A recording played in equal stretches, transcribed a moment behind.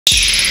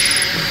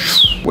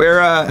We're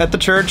at the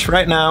church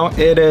right now.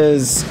 It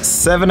is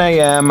 7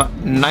 a.m.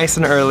 nice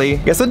and early.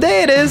 Guess what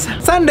day it is?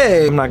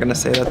 Sunday. I'm not gonna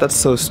say that, that's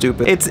so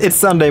stupid. It's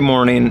Sunday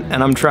morning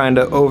and I'm trying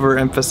to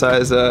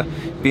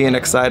overemphasize being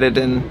excited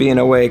and being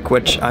awake,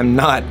 which I'm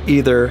not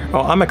either.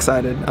 Oh, I'm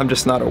excited, I'm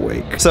just not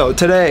awake. So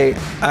today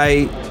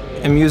I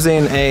am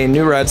using a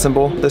new ride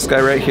cymbal, this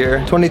guy right here,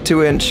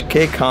 22-inch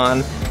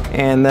K-Con,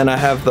 and then I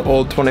have the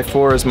old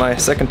 24 as my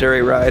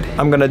secondary ride.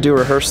 I'm gonna do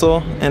rehearsal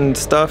and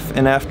stuff,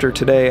 and after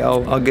today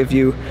I'll give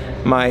you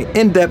my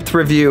in-depth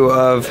review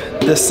of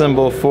this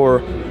cymbal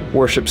for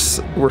worship.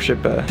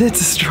 It's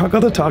a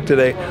struggle to talk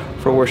today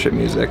for worship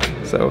music.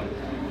 So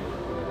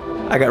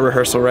I got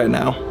rehearsal right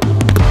now.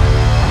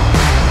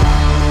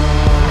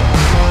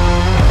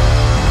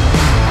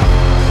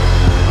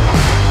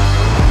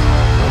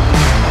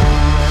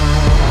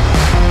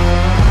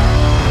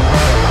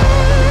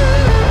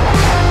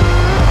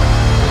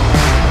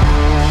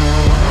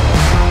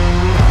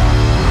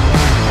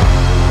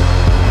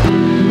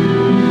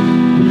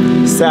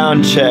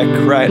 Sound check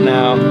right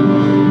now.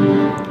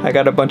 I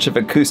got a bunch of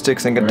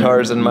acoustics and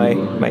guitars in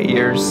my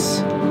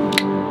ears.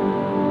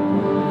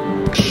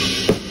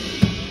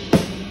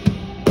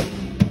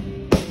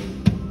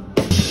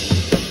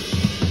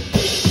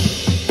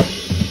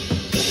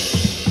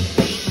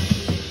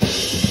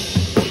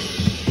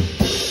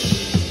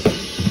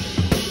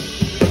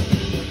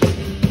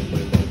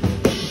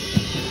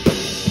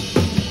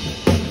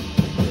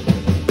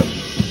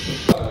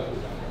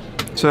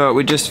 So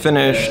we just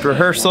finished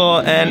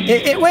rehearsal and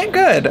it went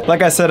good.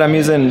 Like I said, I'm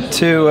using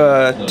two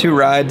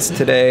rides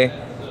today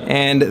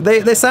and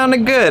they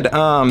sounded good.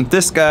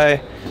 This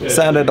guy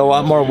sounded a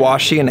lot more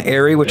washy and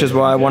airy, which is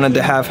why I wanted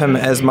to have him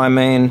as my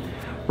main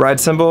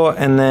ride cymbal.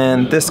 And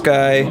then this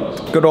guy,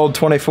 good old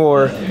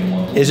 24,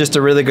 is just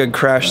a really good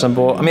crash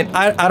cymbal. I mean,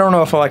 I don't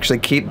know if I'll actually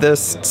keep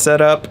this set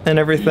up and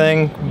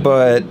everything,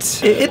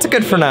 but it's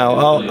good for now.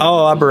 I'll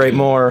elaborate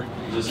more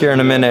here in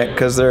a minute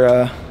because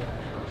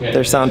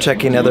they're sound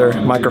checking other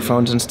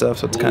microphones and stuff,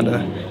 so it's kind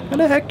of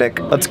hectic.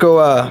 Let's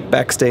go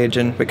backstage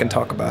and we can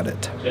talk about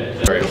it.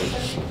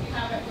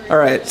 All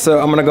right,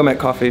 so I'm gonna go make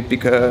coffee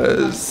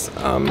because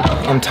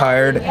I'm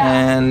tired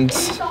and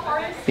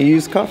you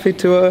use coffee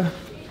to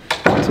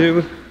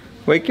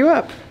wake you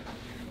up.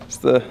 It's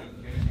the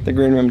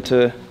green room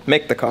to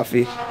make the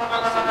coffee.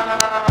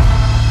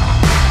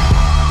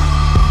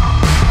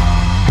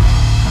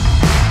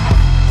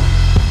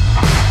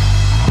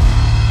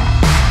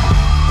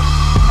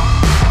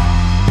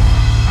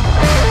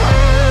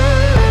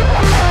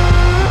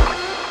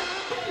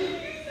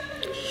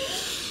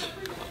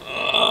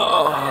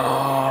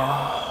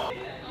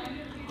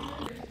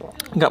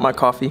 Got my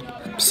coffee.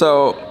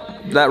 So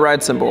that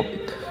ride cymbal,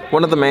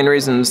 one of the main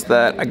reasons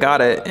that I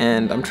got it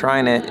and I'm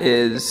trying it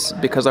is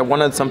because I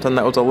wanted something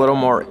that was a little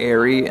more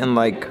airy and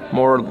like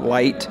more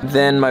light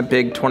than my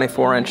big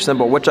 24-inch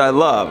cymbal, which I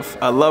love.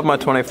 I love my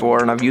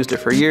 24 and I've used it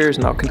for years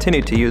and I'll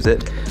continue to use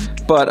it.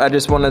 But I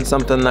just wanted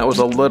something that was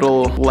a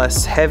little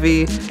less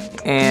heavy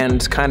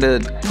and kind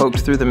of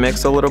poked through the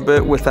mix a little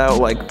bit without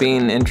like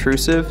being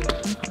intrusive.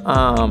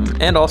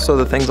 And also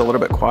the thing's a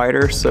little bit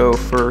quieter, so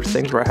for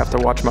things where I have to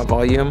watch my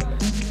volume,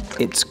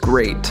 it's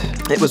great.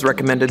 It was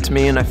recommended to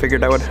me and I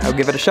figured I would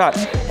give it a shot.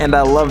 And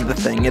I love the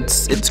thing,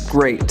 it's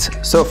great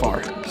so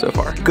far.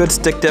 Good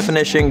stick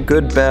definition,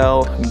 good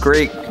bell,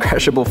 great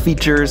crashable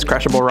features,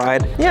 crashable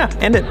ride. Yeah,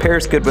 and it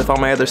pairs good with all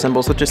my other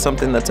cymbals, which is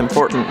something that's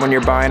important when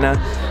you're buying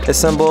a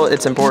cymbal.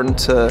 It's important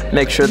to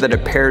make sure that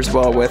it pairs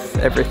well with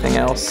everything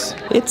else.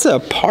 It's a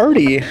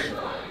party.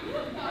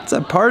 It's a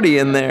party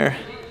in there.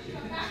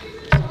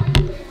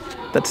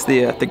 That's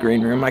the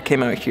green room. I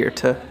came out here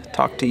to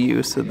talk to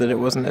you so that it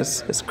wasn't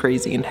as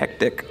crazy and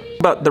hectic.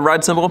 But the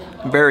ride cymbal,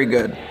 very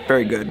good,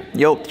 very good.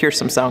 You'll hear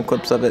some sound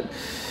clips of it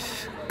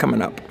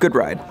coming up. Good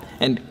ride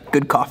and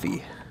good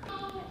coffee.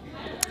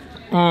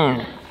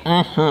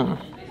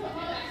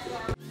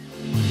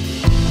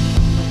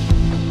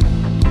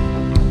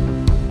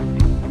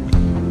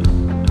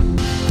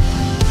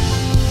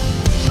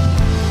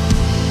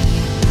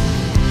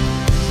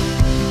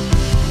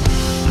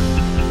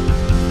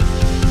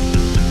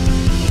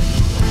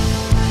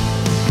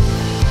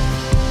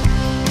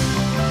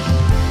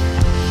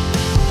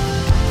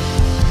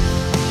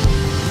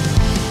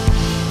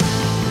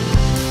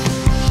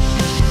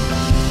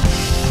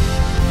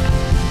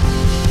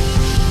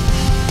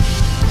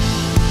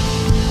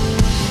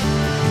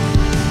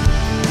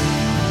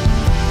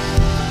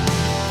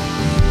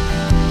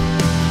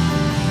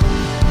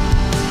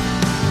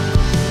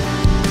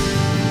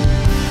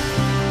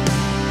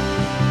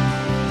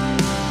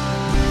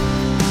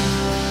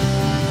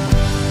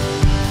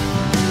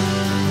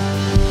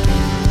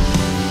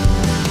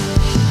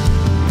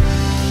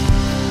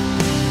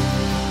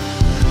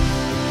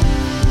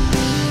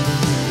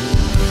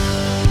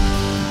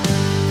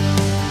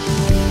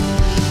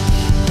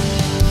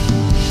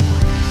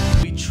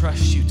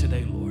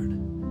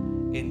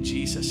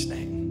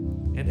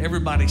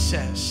 Everybody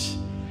says,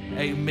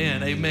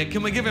 amen, amen.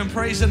 Can we give him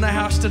praise in the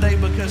house today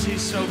because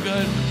he's so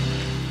good?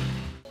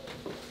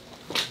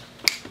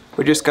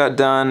 We just got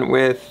done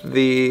with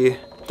the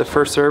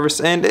first service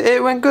and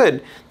it went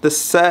good. The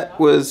set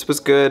was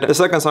good. The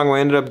second song we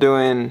ended up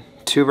doing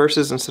 2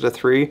 verses instead of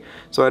 3,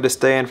 so I had to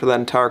stay in for that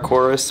entire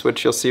chorus,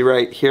 which you'll see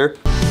right here.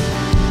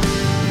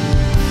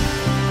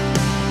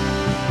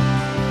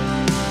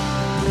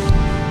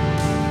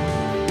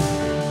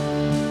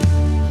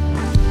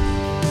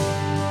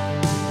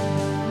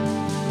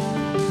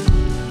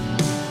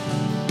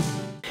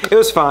 It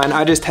was fine.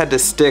 I just had to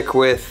stick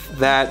with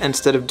that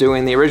instead of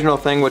doing the original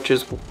thing, which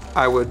is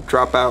I would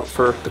drop out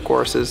for the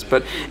choruses,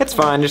 but it's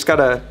fine. Just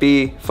gotta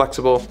be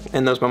flexible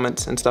in those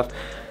moments and stuff.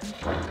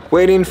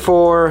 Waiting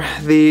for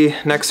the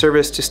next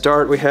service to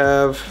start. We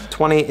have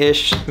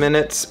 20-ish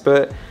minutes,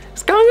 but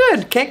it's going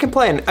good. Can't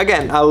complain.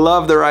 Again, I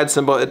love the ride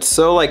cymbal. It's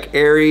so like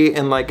airy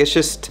and like it's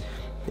just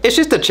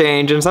a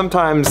change, and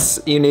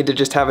sometimes you need to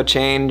just have a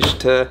change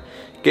to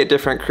get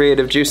different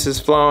creative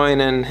juices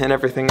flowing and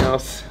everything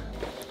else.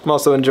 I'm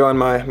also enjoying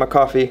my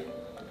coffee.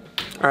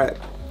 All right,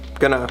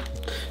 gonna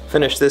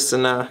finish this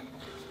and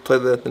play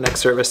the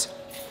next service.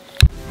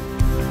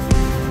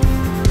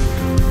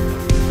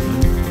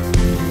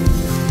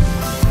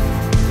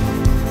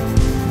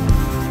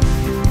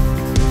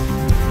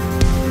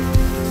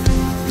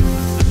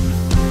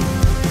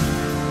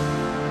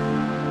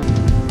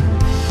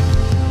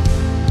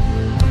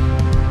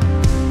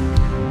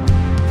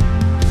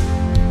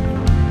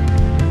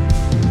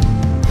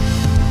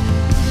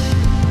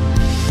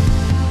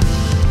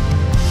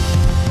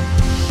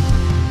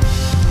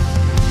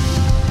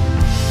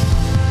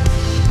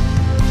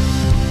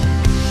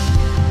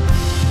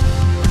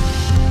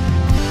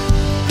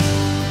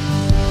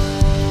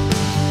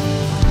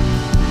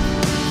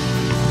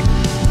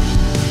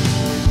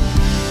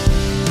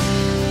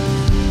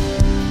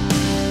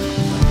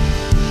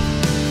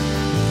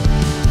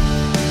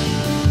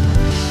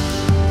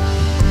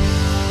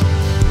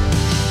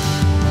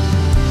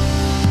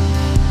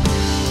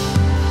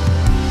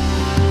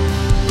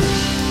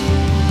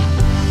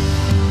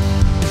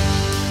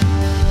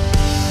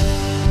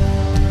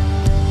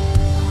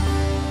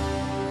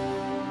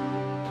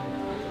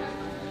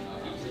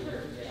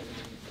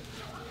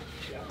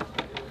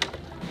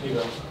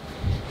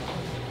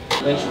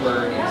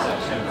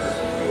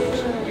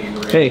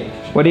 Hey,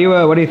 what do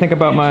you think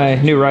about my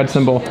new ride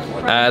cymbal?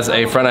 As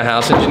a front of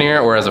house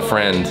engineer or as a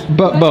friend?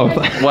 Both.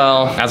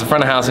 Well, as a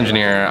front of house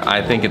engineer,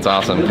 I think it's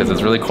awesome because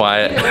it's really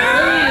quiet.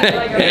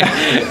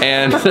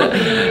 And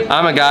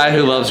I'm a guy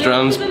who loves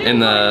drums in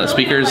the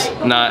speakers,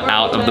 not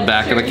out of the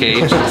back of the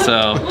cage.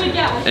 So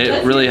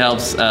it really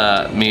helps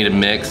me to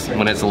mix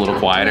when it's a little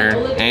quieter,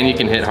 and you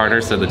can hit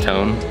harder so the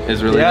tone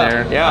is really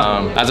there.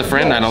 Yeah. As a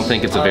friend, I don't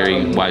think it's a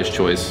very wise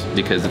choice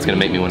because it's gonna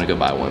make me want to go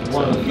buy one.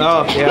 So.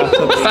 Oh,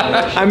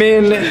 yeah. I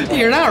mean,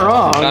 you're not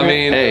wrong. I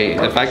mean, hey,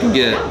 if I can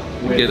get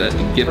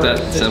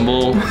that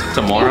cymbal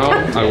tomorrow,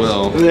 I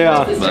will.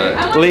 Yeah.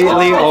 But Lee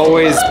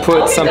always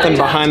puts something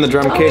behind the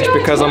drum cage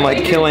because I'm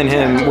like killing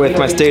him with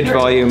my stage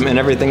volume and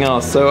everything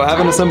else. So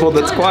having a cymbal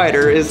that's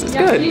quieter is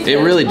good. it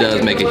really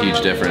does make a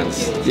huge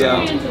difference. So.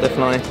 Yeah,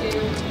 definitely.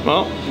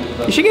 Well,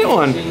 you should get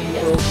one.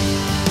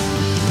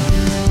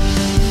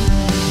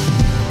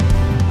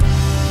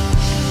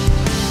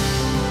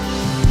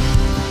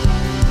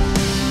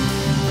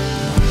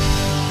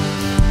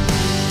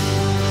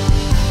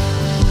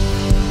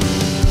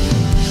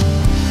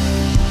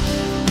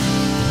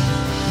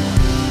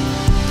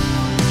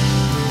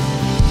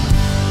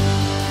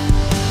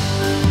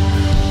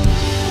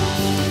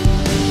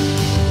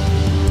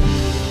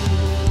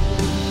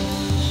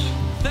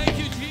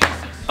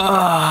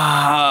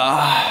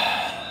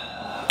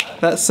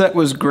 That set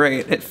was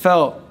great. It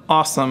felt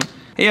awesome.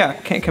 Yeah,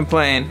 can't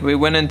complain. We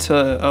went into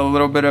a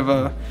little bit of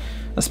a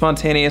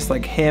spontaneous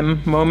like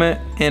hymn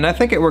moment, and I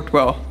think it worked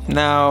well.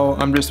 Now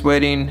I'm just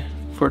waiting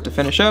for it to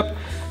finish up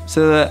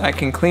so that I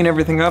can clean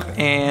everything up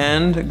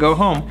and go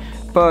home.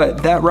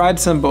 But that ride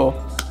cymbal,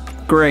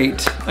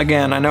 great.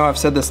 Again, I know I've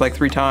said this like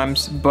 3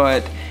 times,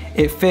 but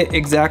it fit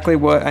exactly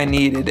what I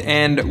needed.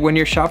 And when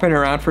you're shopping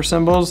around for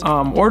cymbals,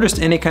 or just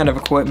any kind of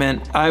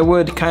equipment, I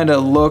would kind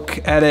of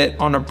look at it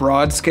on a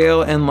broad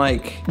scale and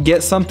like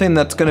get something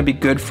that's gonna be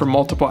good for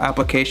multiple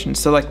applications.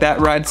 So like that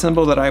ride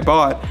cymbal that I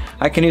bought,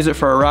 I can use it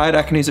for a ride,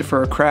 I can use it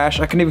for a crash,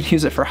 I can even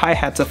use it for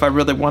hi-hats if I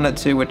really wanted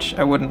to, which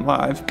I wouldn't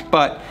live,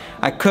 but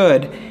I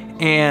could.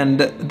 And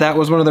that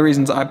was one of the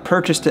reasons I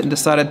purchased it and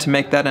decided to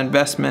make that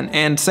investment.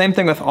 And same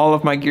thing with all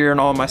of my gear and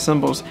all of my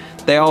cymbals.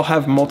 They all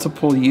have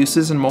multiple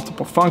uses and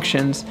multiple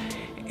functions.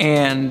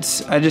 And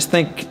I just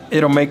think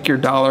it'll make your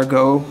dollar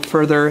go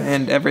further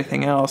and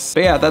everything else.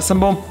 But yeah, that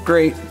cymbal,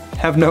 great.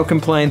 Have no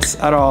complaints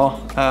at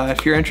all.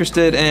 If you're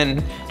interested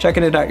in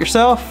checking it out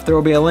yourself, there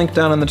will be a link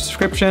down in the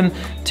description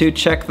to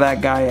check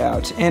that guy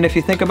out. And if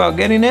you think about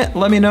getting it,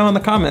 let me know in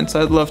the comments.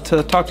 I'd love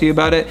to talk to you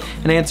about it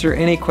and answer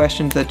any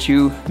questions that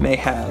you may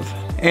have.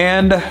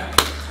 And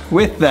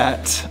with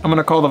that, I'm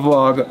gonna call the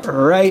vlog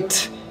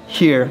right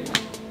here.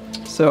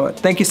 So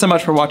thank you so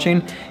much for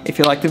watching. If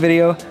you liked the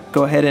video,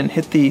 go ahead and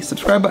hit the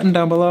subscribe button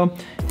down below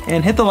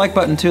And hit the like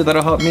button too,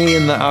 that'll help me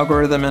in the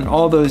algorithm and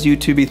all those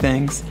YouTubey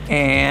things.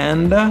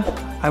 And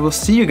I will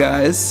see you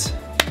guys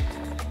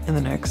in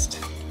the next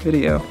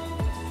video.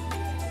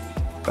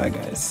 Bye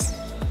guys.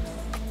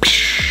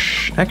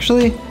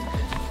 Actually,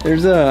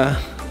 there's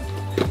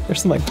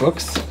some like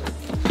books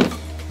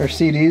or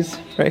CDs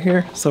right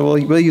here. So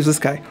we'll use this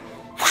guy.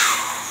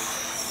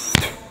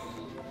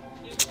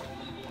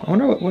 I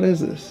wonder what is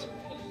this?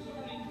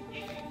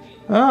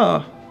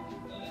 Oh,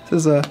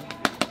 this is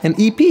an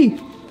EP.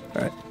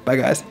 All right, bye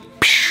guys.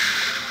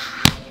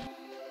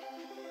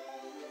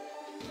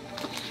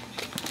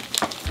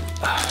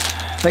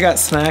 They got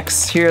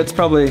snacks here. It's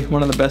probably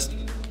one of the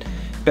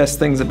best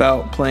things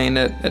about playing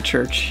at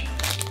church.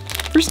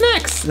 For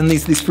snacks, and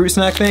these fruit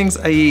snack things,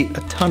 I eat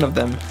a ton of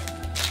them.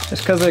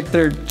 Just cause like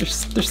they're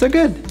so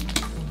good.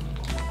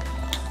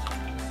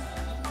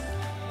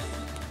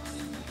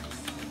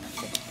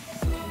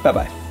 Bye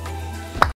bye.